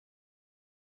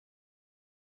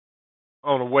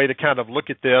on a way to kind of look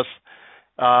at this.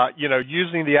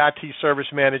 Using the IT Service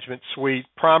Management Suite,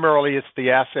 primarily it's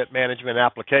the asset management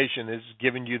application is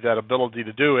giving you that ability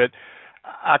to do it.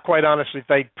 I quite honestly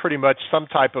think pretty much some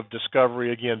type of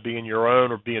discovery, again, being your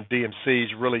own or being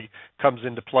BMC's, really comes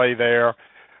into play there.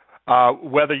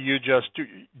 Whether you just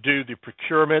do the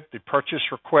procurement, the purchase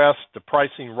request, the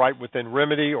pricing right within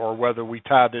Remedy, or whether we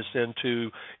tie this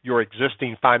into your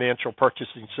existing financial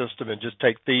purchasing system and just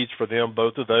take fees for them,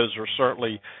 both of those are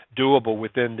certainly doable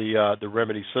within the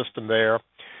Remedy system there.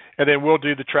 And then we'll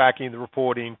do the tracking, the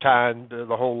reporting, tying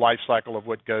the whole life cycle of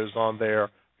what goes on there.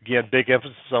 Again, big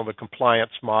emphasis on the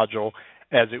compliance module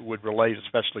as it would relate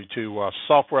especially to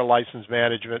software license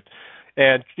management,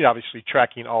 and obviously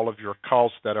tracking all of your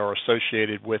costs that are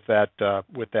associated with that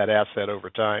asset over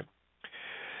time.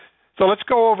 So let's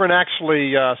go over and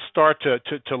actually start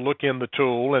to look in the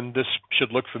tool, and this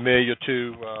should look familiar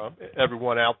to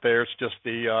everyone out there. It's just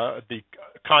the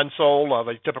console of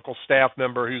a typical staff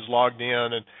member who's logged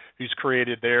in and who's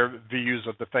created their views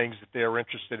of the things that they're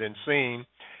interested in seeing.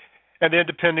 And then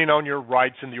depending on your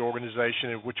rights in the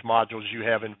organization and which modules you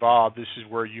have involved, this is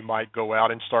where you might go out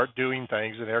and start doing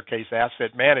things, in their case,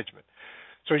 asset management.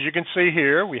 So as you can see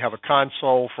here, we have a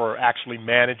console for actually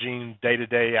managing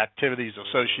day-to-day activities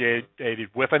associated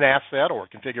with an asset or a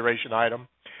configuration item.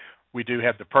 We do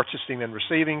have the purchasing and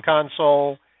receiving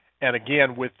console. And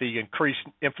again, with the increased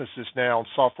emphasis now on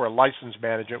software license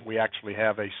management, we actually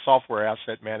have a software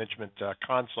asset management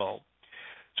console.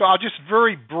 So I'll just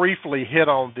very briefly hit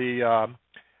on the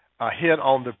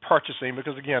purchasing,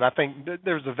 because again, I think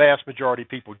there's a vast majority of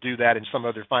people do that in some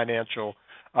other financial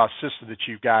system that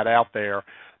you've got out there.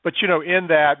 But in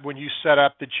that, when you set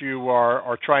up that you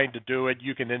are trying to do it,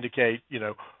 you can indicate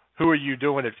who are you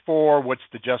doing it for, what's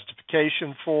the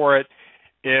justification for it.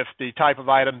 If the type of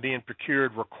item being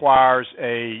procured requires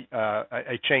a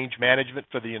change management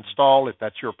for the install, if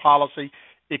that's your policy,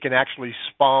 it can actually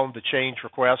spawn the change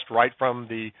request right from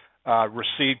the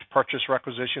received purchase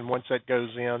requisition once that goes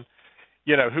in.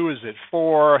 Who is it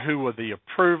for? Who are the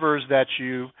approvers that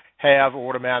you have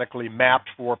automatically mapped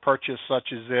for a purchase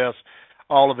such as this?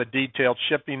 All of the detailed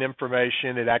shipping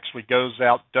information. It actually goes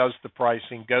out, does the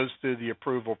pricing, goes through the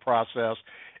approval process,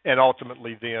 and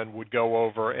ultimately then would go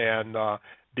over and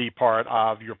be part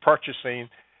of your purchasing.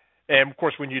 And, of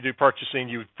course, when you do purchasing,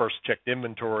 you would first check the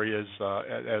inventory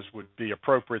as would be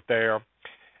appropriate there.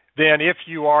 Then if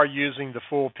you are using the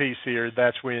full piece here,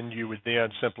 that's when you would then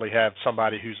simply have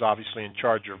somebody who's obviously in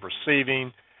charge of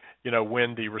receiving.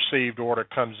 When the received order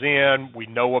comes in, we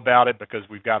know about it because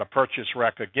we've got a purchase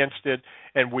rec against it,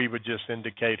 and we would just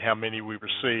indicate how many we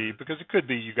received, because it could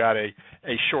be you got a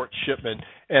short shipment,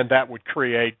 and that would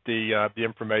create the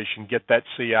information, get that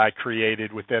CI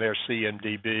created within our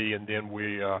CMDB, and then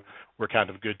we're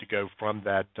kind of good to go from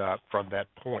that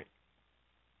point.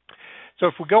 So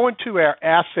if we go into our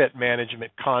asset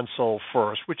management console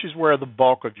first, which is where the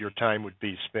bulk of your time would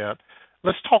be spent,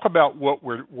 let's talk about what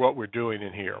we're doing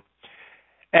in here.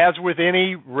 As with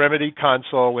any Remedy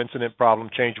console, incident, problem,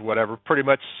 change, whatever, pretty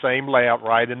much same layout.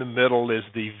 Right in the middle is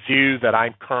the view that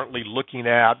I'm currently looking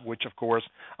at, which, of course,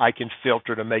 I can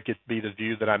filter to make it be the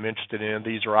view that I'm interested in.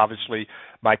 These are obviously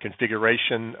my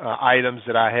configuration items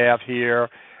that I have here.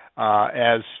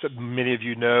 As many of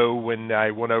you know, when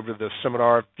I went over the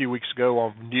seminar a few weeks ago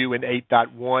on new in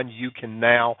 8.1, you can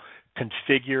now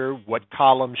configure what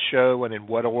columns show and in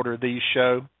what order these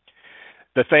show.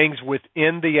 The things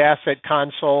within the asset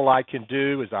console I can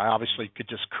do is I obviously could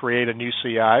just create a new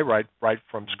CI right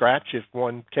from scratch if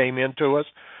one came into us.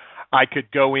 I could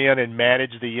go in and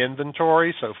manage the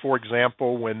inventory. So, for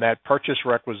example, when that purchase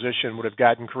requisition would have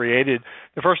gotten created,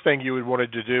 the first thing you would want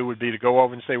to do would be to go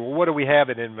over and say, well, what do we have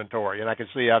in inventory? And I can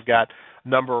see I've got a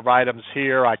number of items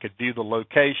here. I could view the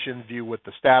location, view what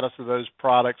the status of those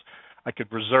products. I could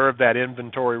reserve that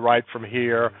inventory right from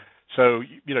here. So,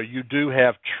 you do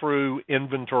have true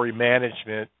inventory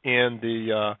management in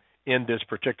this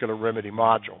particular Remedy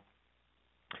module.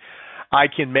 I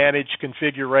can manage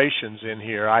configurations in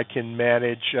here. I can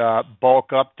manage bulk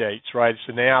updates, right?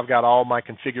 So now I've got all my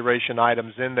configuration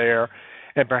items in there,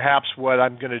 and perhaps what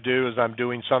I'm going to do is I'm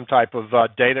doing some type of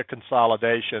data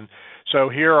consolidation. So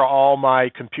here are all my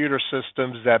computer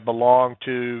systems that belong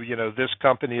to, this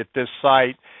company at this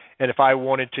site. And if I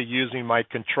wanted to, using my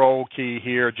control key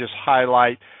here, just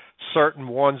highlight certain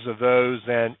ones of those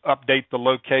and update the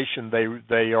location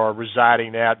they are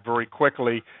residing at very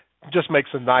quickly, just makes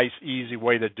a nice, easy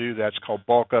way to do that. It's called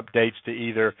bulk updates to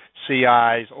either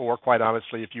CIs or, quite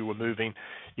honestly, if you were moving,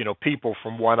 people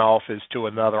from one office to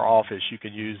another office, you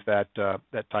can use that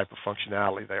type of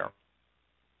functionality there.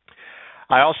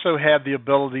 I also have the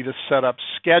ability to set up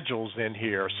schedules in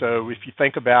here. So if you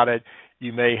think about it,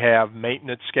 you may have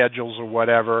maintenance schedules or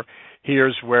whatever.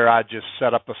 Here's where I just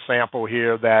set up a sample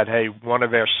here that, hey, one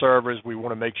of our servers, we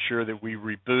want to make sure that we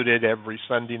reboot it every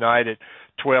Sunday night at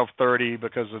 12:30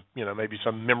 because of, maybe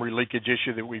some memory leakage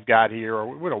issue that we've got here, or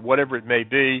whatever it may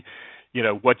be.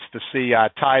 What's the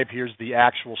CI type? Here's the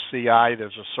actual CI.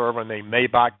 There's a server named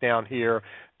Maybach down here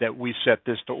that we set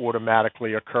this to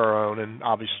automatically occur on, and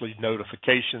obviously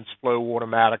notifications flow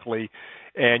automatically.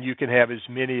 And you can have as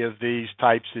many of these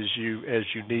types as you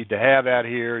need to have out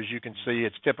here. As you can see,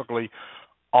 it's typically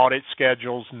audit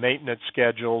schedules, maintenance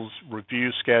schedules,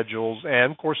 review schedules,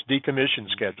 and of course decommission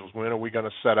schedules. When are we going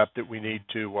to set up that we need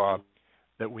to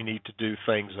do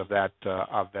things of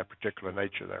that particular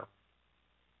nature there?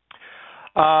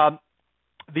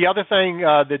 The other thing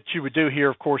that you would do here,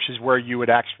 of course, is where you would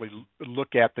actually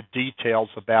look at the details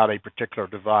about a particular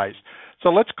device. So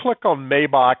let's click on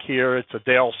Maybach here. It's a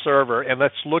Dell server, and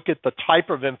let's look at the type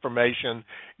of information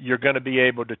you're going to be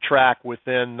able to track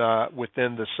within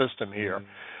the system here.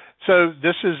 So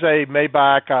this is a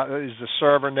Maybach, is the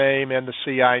server name and the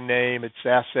CI name. It's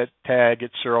asset tag,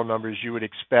 it's serial number as you would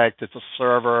expect. It's a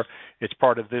server. It's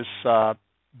part of this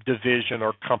division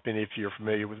or company, if you're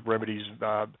familiar with Remedy's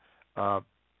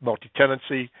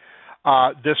Multi-Tenancy.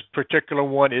 This particular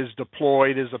one is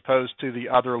deployed as opposed to the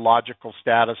other logical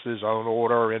statuses: on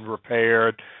order, in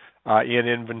repaired, in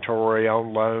inventory,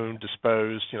 on loan,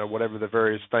 disposed, whatever the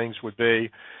various things would be.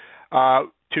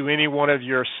 To any one of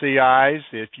your CIs,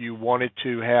 if you wanted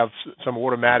to have some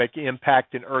automatic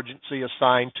impact and urgency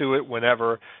assigned to it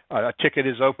whenever a ticket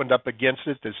is opened up against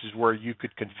it, this is where you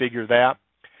could configure that.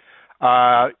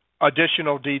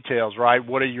 Additional details, right?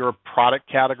 What are your product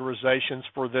categorizations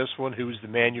for this one? Who's the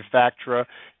manufacturer?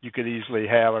 You could easily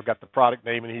have, I've got the product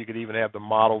name, and you could even have the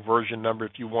model version number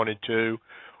if you wanted to.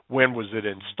 When was it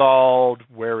installed?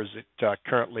 Where is it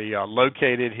currently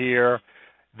located here?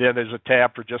 Then there's a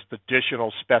tab for just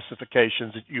additional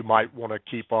specifications that you might want to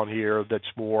keep on here that's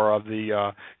more of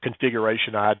the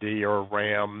configuration ID or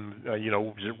RAM,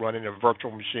 is it running a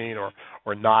virtual machine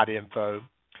or not info.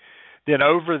 Then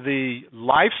over the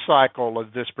life cycle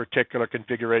of this particular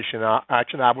configuration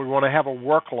action, I would want to have a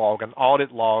work log, an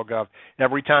audit log of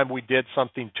every time we did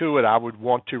something to it. I would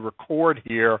want to record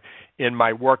here in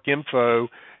my work info,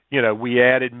 we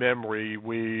added memory,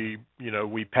 we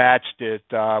patched it,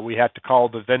 we had to call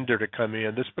the vendor to come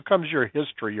in. This becomes your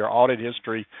history, your audit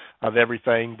history of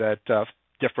everything that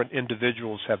different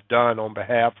individuals have done on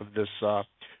behalf of this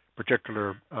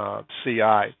particular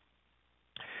CI.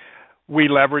 We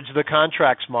leverage the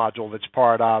contracts module that's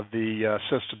part of the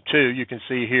system too. You can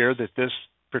see here that this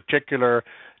particular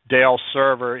Dell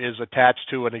server is attached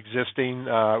to an existing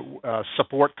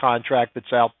support contract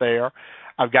that's out there.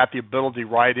 I've got the ability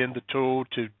right in the tool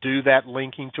to do that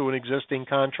linking to an existing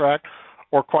contract,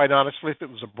 or quite honestly, if it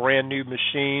was a brand new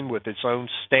machine with its own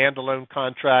standalone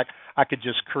contract, I could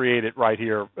just create it right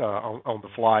here on the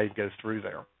fly and go through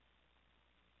there.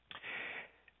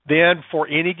 Then for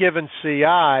any given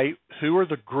CI, who are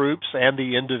the groups and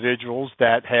the individuals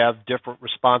that have different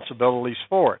responsibilities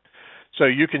for it? So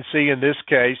you can see in this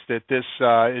case that this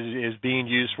is being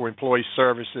used for employee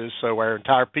services, so our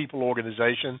entire people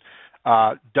organization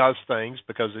does things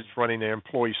because it's running their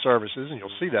employee services, and you'll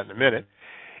see that in a minute.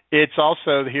 It's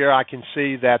also here I can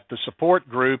see that the support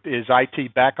group is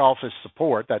IT back office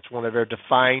support. That's one of our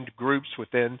defined groups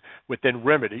within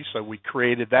Remedy, so we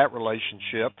created that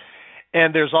relationship.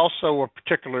 And there's also a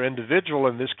particular individual,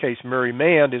 in this case Mary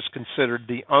Mann, is considered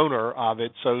the owner of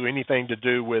it, so anything to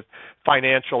do with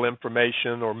financial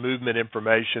information or movement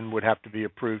information would have to be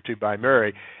approved to by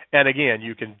Mary. And again,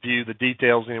 you can view the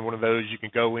details in one of those. You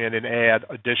can go in and add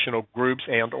additional groups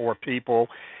and or people.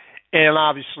 And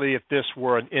obviously, if this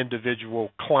were an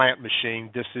individual client machine,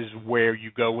 this is where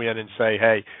you go in and say,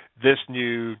 hey, this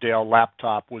new Dell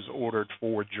laptop was ordered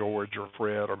for George or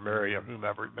Fred or Mary or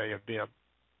whomever it may have been.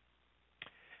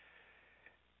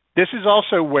 This is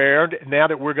also where, now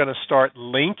that we're going to start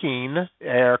linking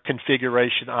our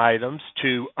configuration items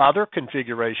to other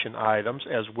configuration items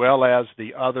as well as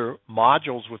the other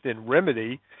modules within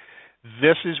Remedy,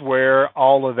 this is where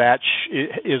all of that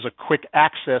is a quick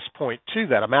access point to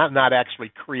that. I'm not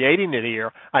actually creating it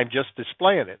here. I'm just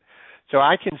displaying it. So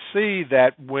I can see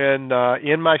that when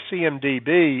in my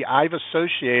CMDB, I've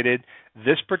associated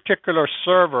this particular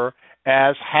server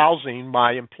as housing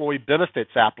my employee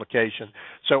benefits application.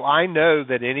 So I know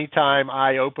that anytime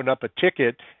I open up a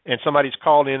ticket and somebody's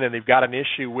called in and they've got an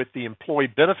issue with the employee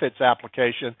benefits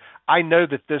application, I know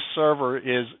that this server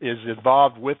is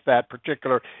involved with that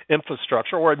particular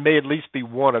infrastructure, or it may at least be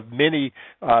one of many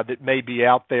that may be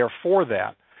out there for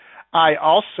that. I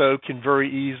also can very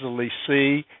easily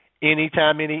see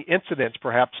anytime any incidents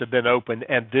perhaps have been opened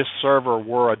and this server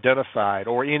were identified,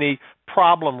 or any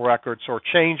problem records or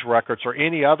change records or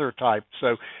any other type.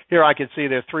 So here I can see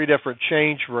there are 3 different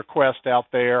change requests out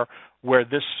there where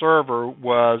this server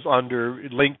was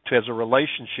linked as a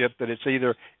relationship that it's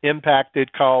either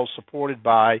impacted, caused, supported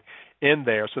by in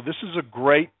there. So this is a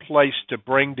great place to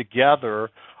bring together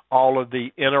all of the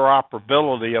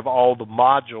interoperability of all the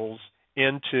modules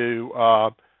into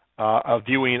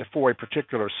viewing for a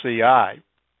particular CI.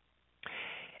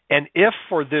 And if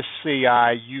for this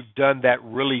CI you've done that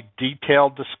really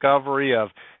detailed discovery of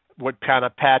what kind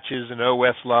of patches and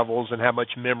OS levels and how much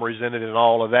memory's in it and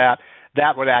all of that,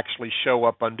 that would actually show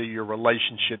up under your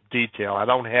relationship detail. I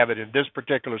don't have it in this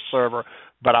particular server,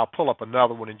 but I'll pull up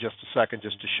another one in just a second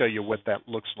just to show you what that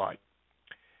looks like.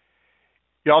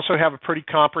 You also have a pretty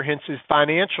comprehensive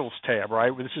financials tab,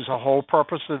 right? This is the whole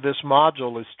purpose of this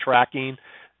module, is tracking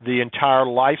the entire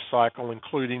life cycle,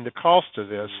 including the cost of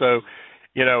this. So,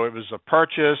 it was a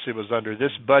purchase, it was under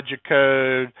this budget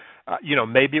code,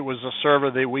 maybe it was a server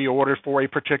that we ordered for a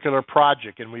particular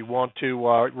project and we want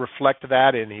to reflect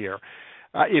that in here.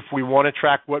 If we want to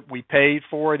track what we paid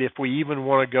for it, if we even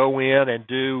want to go in and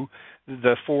do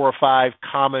the 4 or 5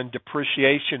 common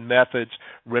depreciation methods,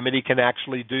 Remedy can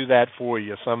actually do that for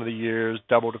you. Some of the years,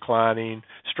 double declining,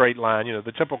 straight line,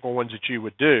 the typical ones that you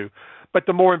would do. But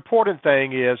the more important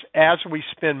thing is, as we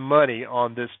spend money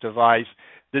on this device,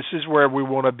 this is where we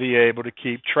want to be able to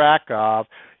keep track of,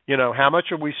 how much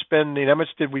are we spending, how much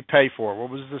did we pay for, what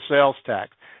was the sales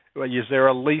tax, is there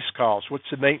a lease cost, what's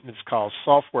the maintenance cost,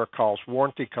 software cost,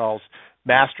 warranty cost,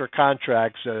 master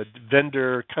contracts,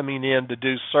 vendor coming in to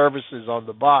do services on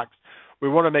the box. We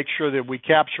want to make sure that we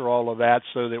capture all of that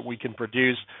so that we can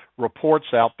produce reports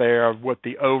out there of what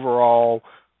the overall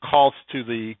cost to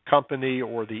the company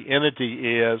or the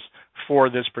entity is for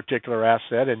this particular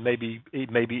asset, and maybe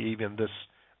even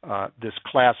this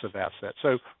class of asset.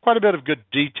 So quite a bit of good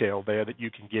detail there that you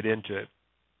can get into.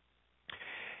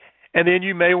 And then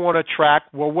you may want to track,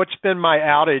 well, what's been my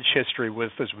outage history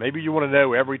with this? Maybe you want to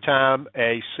know every time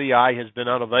a CI has been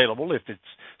unavailable, if it's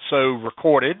so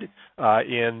recorded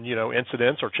in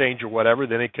incidents or change or whatever,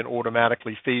 then it can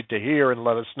automatically feed to here and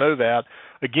let us know that.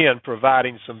 Again,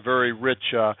 providing some very rich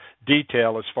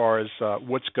detail as far as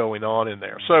what's going on in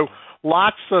there. So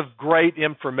lots of great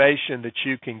information that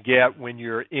you can get when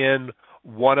you're in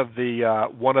one of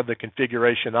the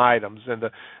configuration items. And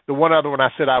the one other one I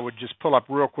said I would just pull up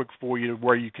real quick for you,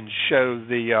 where you can show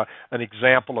an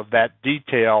example of that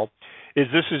detail, is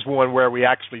this is one where we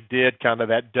actually did kind of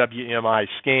that WMI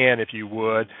scan, if you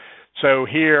would. So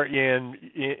here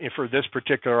for this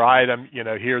particular item,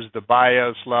 here's the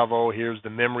BIOS level, here's the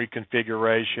memory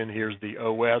configuration, here's the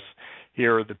OS,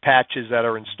 here are the patches that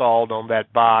are installed on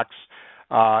that box.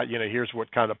 Here's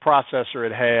what kind of processor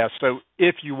it has. So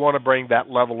if you want to bring that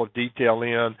level of detail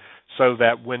in so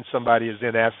that when somebody is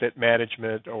in asset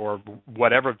management or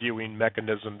whatever viewing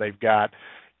mechanism they've got,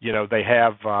 they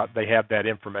have that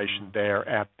information there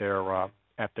at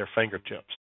their fingertips.